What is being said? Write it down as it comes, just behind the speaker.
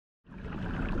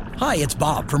Hi, it's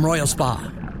Bob from Royal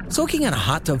Spa. Soaking in a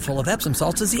hot tub full of Epsom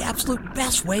salts is the absolute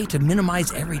best way to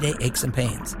minimize everyday aches and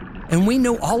pains. And we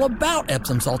know all about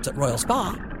Epsom salts at Royal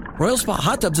Spa. Royal Spa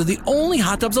hot tubs are the only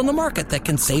hot tubs on the market that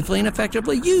can safely and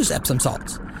effectively use Epsom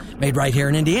salts. Made right here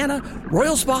in Indiana,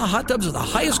 Royal Spa hot tubs are the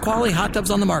highest quality hot tubs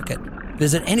on the market.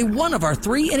 Visit any one of our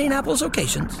 3 Indianapolis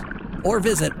locations or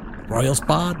visit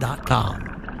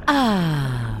royalspa.com.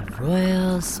 Ah,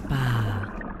 Royal Spa.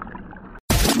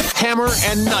 Hammer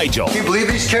and Nigel. Can you believe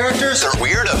these characters are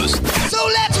weirdos? So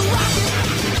let's rock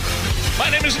it!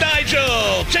 My name is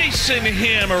Nigel. Jason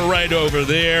Hammer right over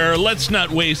there. Let's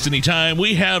not waste any time.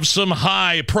 We have some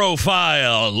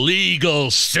high-profile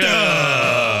legal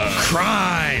stuff.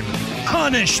 Crime,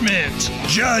 punishment,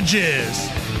 judges,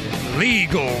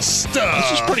 legal stuff.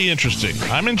 This is pretty interesting.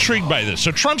 I'm intrigued by this.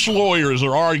 So Trump's lawyers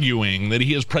are arguing that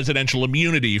he has presidential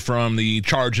immunity from the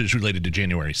charges related to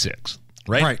January 6th.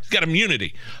 Right? He's got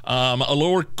immunity. A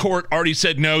lower court already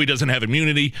said no, he doesn't have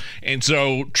immunity. And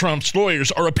so Trump's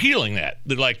lawyers are appealing that.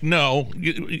 They're like, no,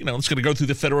 it's going to go through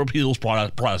the federal appeals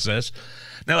process.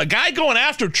 Now, the guy going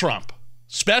after Trump,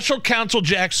 special counsel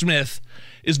Jack Smith,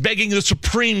 is begging the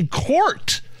Supreme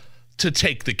Court to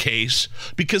take the case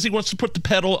because he wants to put the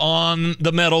pedal on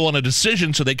the metal on a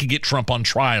decision so they can get Trump on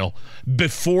trial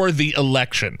before the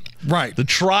election. Right. The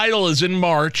trial is in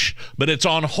March, but it's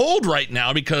on hold right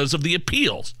now because of the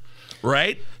appeals,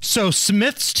 right? So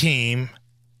Smith's team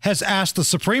has asked the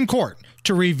Supreme Court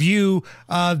to review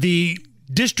the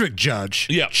district judge,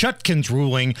 Chutkan's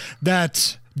ruling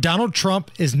that Donald Trump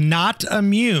is not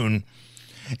immune.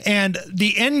 And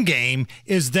the end game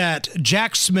is that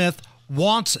Jack Smith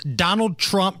wants Donald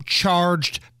Trump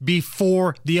charged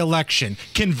before the election,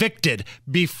 convicted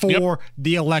before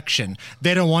the election.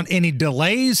 They don't want any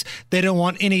delays. They don't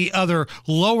want any other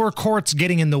lower courts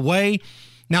getting in the way.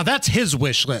 Now, that's his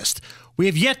wish list. We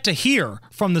have yet to hear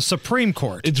from the Supreme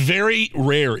Court. It's very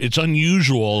rare. It's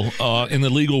unusual in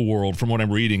the legal world, from what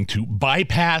I'm reading, to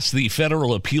bypass the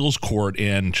federal appeals court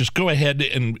and just go ahead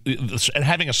and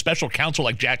having a special counsel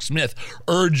like Jack Smith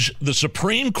urge the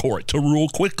Supreme Court to rule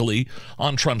quickly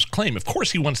on Trump's claim. Of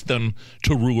course, he wants them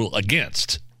to rule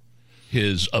against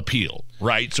his appeal,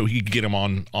 right? So he could get him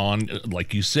on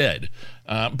like you said.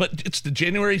 But it's the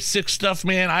January 6th stuff,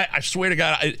 man. I swear to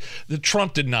God, the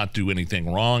Trump did not do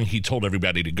anything wrong. He told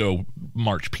everybody to go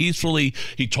march peacefully.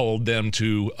 He told them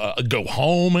to go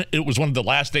home. It was one of the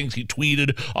last things he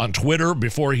tweeted on Twitter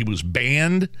before he was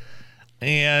banned.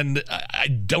 And I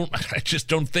just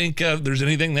don't think there's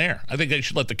anything there. I think they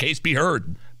should let the case be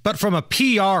heard. But from a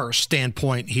PR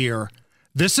standpoint here,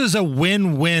 this is a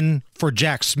win-win for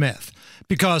Jack Smith.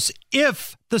 Because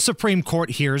if the Supreme Court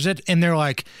hears it and they're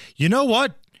like, you know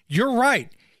what? You're right.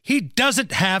 He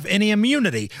doesn't have any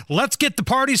immunity. Let's get the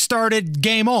party started.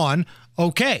 Game on.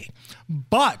 Okay.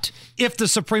 But if the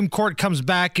Supreme Court comes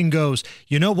back and goes,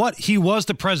 you know what? He was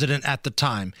the president at the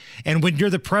time. And when you're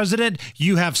the president,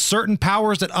 you have certain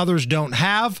powers that others don't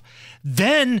have.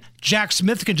 Then Jack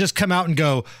Smith can just come out and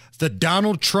go, the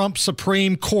Donald Trump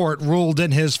Supreme Court ruled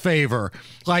in his favor.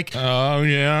 Like, oh,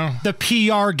 yeah. The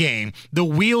PR game. The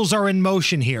wheels are in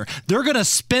motion here. They're going to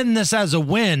spin this as a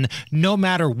win no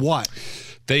matter what.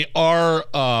 They are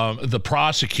the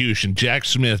prosecution, Jack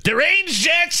Smith. Deranged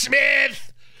Jack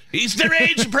Smith! He's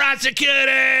deranged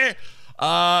prosecutor!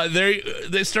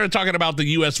 They started talking about the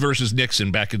U.S. versus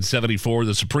Nixon back in '74.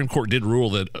 The Supreme Court did rule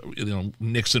that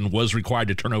Nixon was required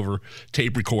to turn over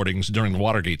tape recordings during the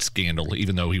Watergate scandal,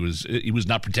 even though he was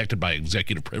not protected by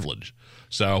executive privilege.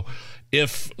 So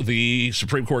if the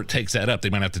Supreme Court takes that up, they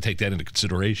might have to take that into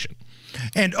consideration.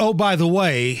 And oh, by the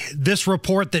way, this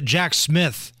report that Jack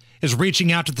Smith is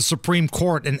reaching out to the Supreme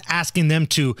Court and asking them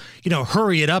to,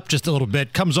 hurry it up just a little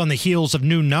bit, comes on the heels of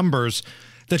new numbers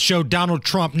that show Donald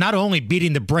Trump not only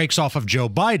beating the brakes off of Joe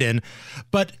Biden,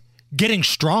 but getting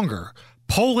stronger.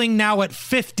 Polling now at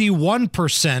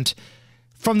 51%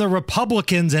 from the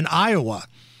Republicans in Iowa.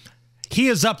 He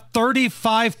is up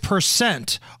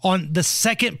 35% on the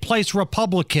second place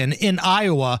Republican in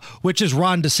Iowa, which is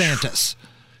Ron DeSantis.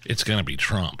 It's going to be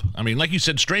Trump. I mean, like you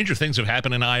said, stranger things have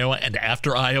happened in Iowa and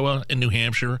after Iowa in New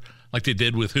Hampshire, like they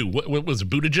did with who? What was it,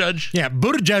 Buttigieg? Yeah,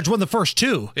 Buttigieg won the first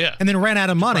two. Yeah. And then ran out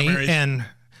of money. Primaries. And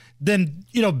then,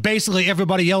 basically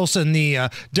everybody else in the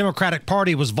Democratic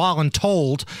Party was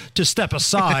voluntold to step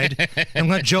aside and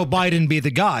let Joe Biden be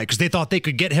the guy because they thought they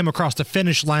could get him across the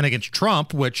finish line against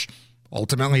Trump, which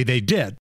ultimately they did.